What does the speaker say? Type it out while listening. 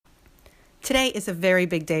Today is a very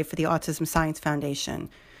big day for the Autism Science Foundation.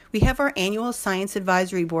 We have our annual Science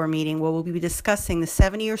Advisory Board meeting where we'll be discussing the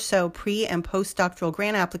 70 or so pre- and postdoctoral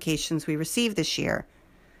grant applications we received this year.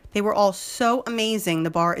 They were all so amazing,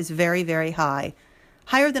 the bar is very, very high.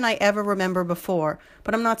 Higher than I ever remember before,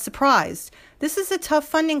 but I'm not surprised. This is a tough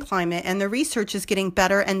funding climate and the research is getting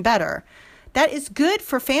better and better. That is good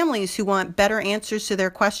for families who want better answers to their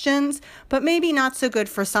questions, but maybe not so good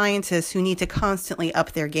for scientists who need to constantly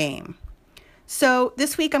up their game. So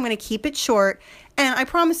this week I'm going to keep it short, and I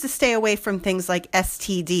promise to stay away from things like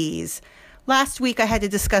STDs. Last week I had to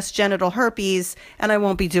discuss genital herpes, and I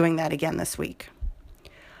won't be doing that again this week.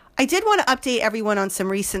 I did want to update everyone on some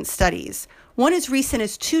recent studies. One as recent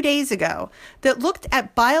as 2 days ago that looked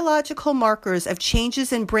at biological markers of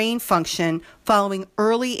changes in brain function following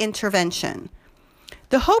early intervention.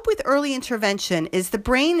 The hope with early intervention is the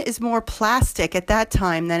brain is more plastic at that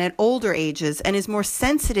time than at older ages and is more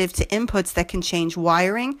sensitive to inputs that can change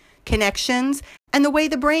wiring, connections, and the way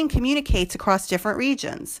the brain communicates across different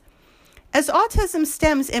regions. As autism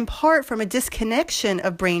stems in part from a disconnection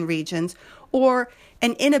of brain regions or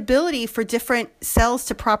an inability for different cells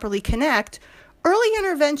to properly connect, early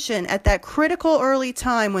intervention at that critical early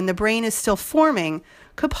time when the brain is still forming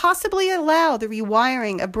could possibly allow the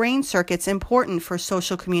rewiring of brain circuits important for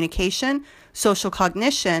social communication, social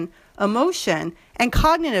cognition, emotion, and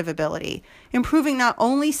cognitive ability, improving not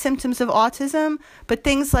only symptoms of autism, but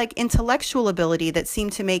things like intellectual ability that seem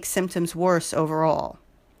to make symptoms worse overall.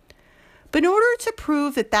 But in order to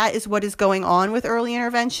prove that that is what is going on with early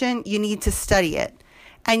intervention, you need to study it.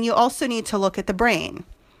 And you also need to look at the brain.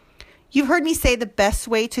 You've heard me say the best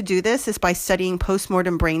way to do this is by studying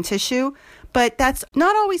postmortem brain tissue, but that's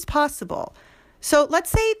not always possible. So let's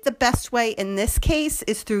say the best way in this case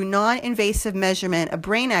is through non-invasive measurement of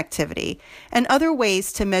brain activity and other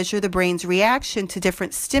ways to measure the brain's reaction to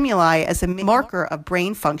different stimuli as a marker of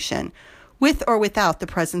brain function, with or without the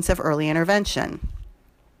presence of early intervention.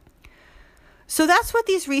 So that's what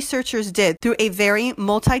these researchers did through a very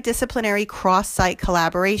multidisciplinary cross-site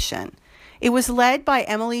collaboration. It was led by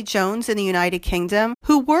Emily Jones in the United Kingdom,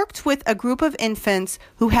 who worked with a group of infants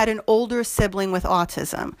who had an older sibling with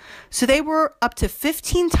autism. So they were up to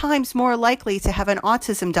 15 times more likely to have an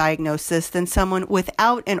autism diagnosis than someone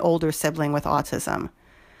without an older sibling with autism.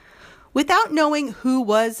 Without knowing who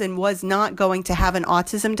was and was not going to have an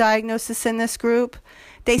autism diagnosis in this group,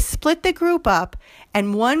 they split the group up,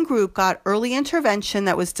 and one group got early intervention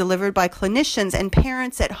that was delivered by clinicians and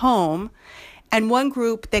parents at home, and one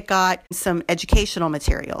group that got some educational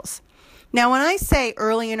materials. Now, when I say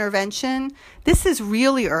early intervention, this is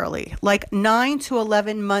really early, like 9 to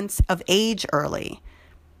 11 months of age early.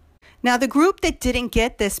 Now, the group that didn't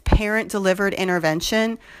get this parent-delivered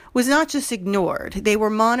intervention was not just ignored. They were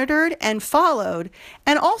monitored and followed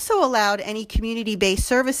and also allowed any community-based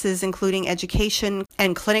services, including education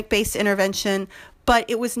and clinic-based intervention, but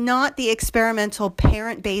it was not the experimental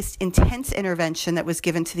parent-based intense intervention that was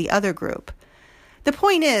given to the other group. The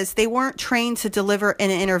point is, they weren't trained to deliver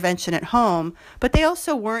an intervention at home, but they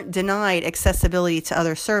also weren't denied accessibility to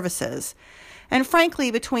other services. And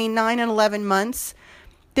frankly, between 9 and 11 months,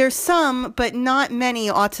 there's some, but not many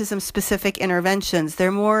autism-specific interventions.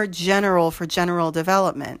 They're more general for general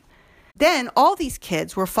development. Then all these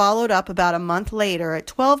kids were followed up about a month later at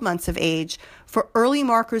 12 months of age for early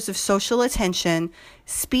markers of social attention,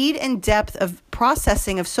 speed and depth of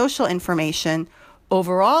processing of social information,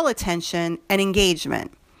 overall attention, and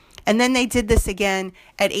engagement. And then they did this again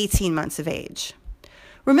at 18 months of age.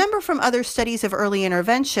 Remember from other studies of early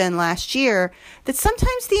intervention last year that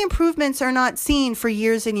sometimes the improvements are not seen for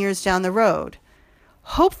years and years down the road.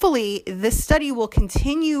 Hopefully, this study will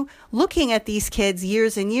continue looking at these kids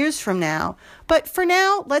years and years from now, but for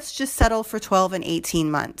now, let's just settle for 12 and 18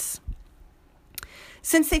 months.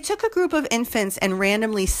 Since they took a group of infants and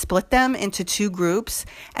randomly split them into two groups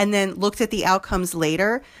and then looked at the outcomes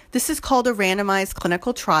later, this is called a randomized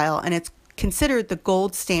clinical trial, and it's considered the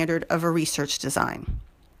gold standard of a research design.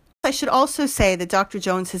 I should also say that Dr.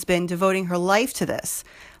 Jones has been devoting her life to this.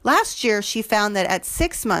 Last year, she found that at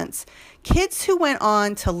 6 months, kids who went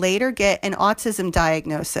on to later get an autism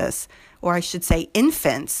diagnosis, or I should say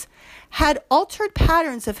infants, had altered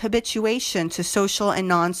patterns of habituation to social and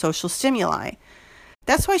non-social stimuli.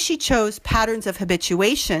 That's why she chose patterns of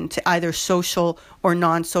habituation to either social or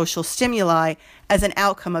non-social stimuli as an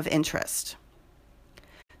outcome of interest.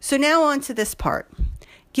 So now on to this part.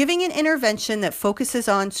 Giving an intervention that focuses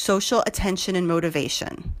on social attention and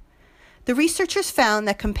motivation. The researchers found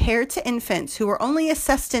that compared to infants who were only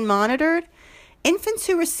assessed and monitored, Infants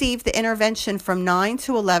who received the intervention from 9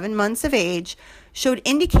 to 11 months of age showed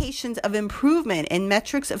indications of improvement in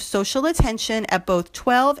metrics of social attention at both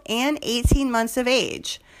 12 and 18 months of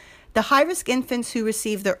age. The high-risk infants who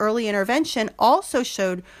received the early intervention also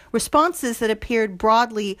showed responses that appeared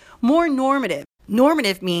broadly more normative.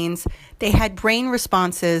 Normative means they had brain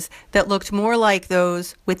responses that looked more like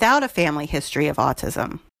those without a family history of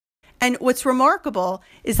autism. And what's remarkable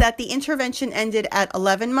is that the intervention ended at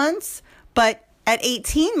 11 months, but at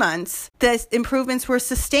 18 months, the improvements were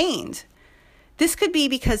sustained. This could be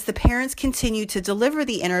because the parents continued to deliver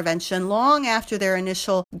the intervention long after their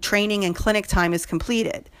initial training and clinic time is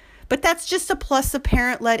completed. But that's just a plus of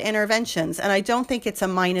parent-led interventions, and I don't think it's a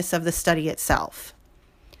minus of the study itself.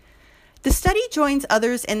 The study joins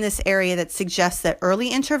others in this area that suggests that early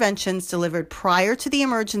interventions delivered prior to the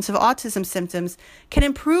emergence of autism symptoms can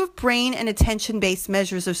improve brain and attention-based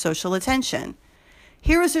measures of social attention.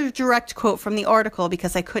 Here is a direct quote from the article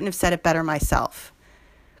because I couldn't have said it better myself.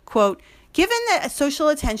 Quote, "Given that social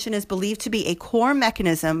attention is believed to be a core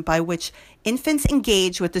mechanism by which infants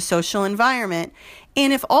engage with the social environment,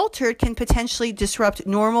 and if altered can potentially disrupt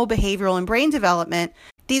normal behavioral and brain development,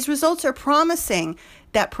 these results are promising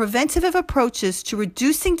that preventative approaches to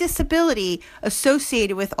reducing disability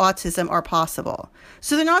associated with autism are possible."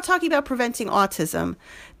 So they're not talking about preventing autism,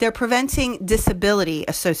 they're preventing disability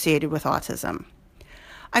associated with autism.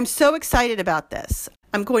 I'm so excited about this.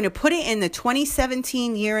 I'm going to put it in the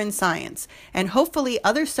 2017 Year in Science, and hopefully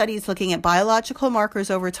other studies looking at biological markers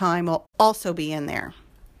over time will also be in there.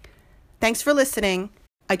 Thanks for listening.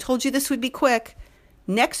 I told you this would be quick.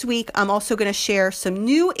 Next week, I'm also going to share some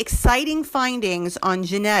new exciting findings on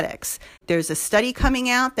genetics. There's a study coming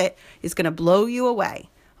out that is going to blow you away.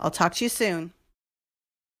 I'll talk to you soon.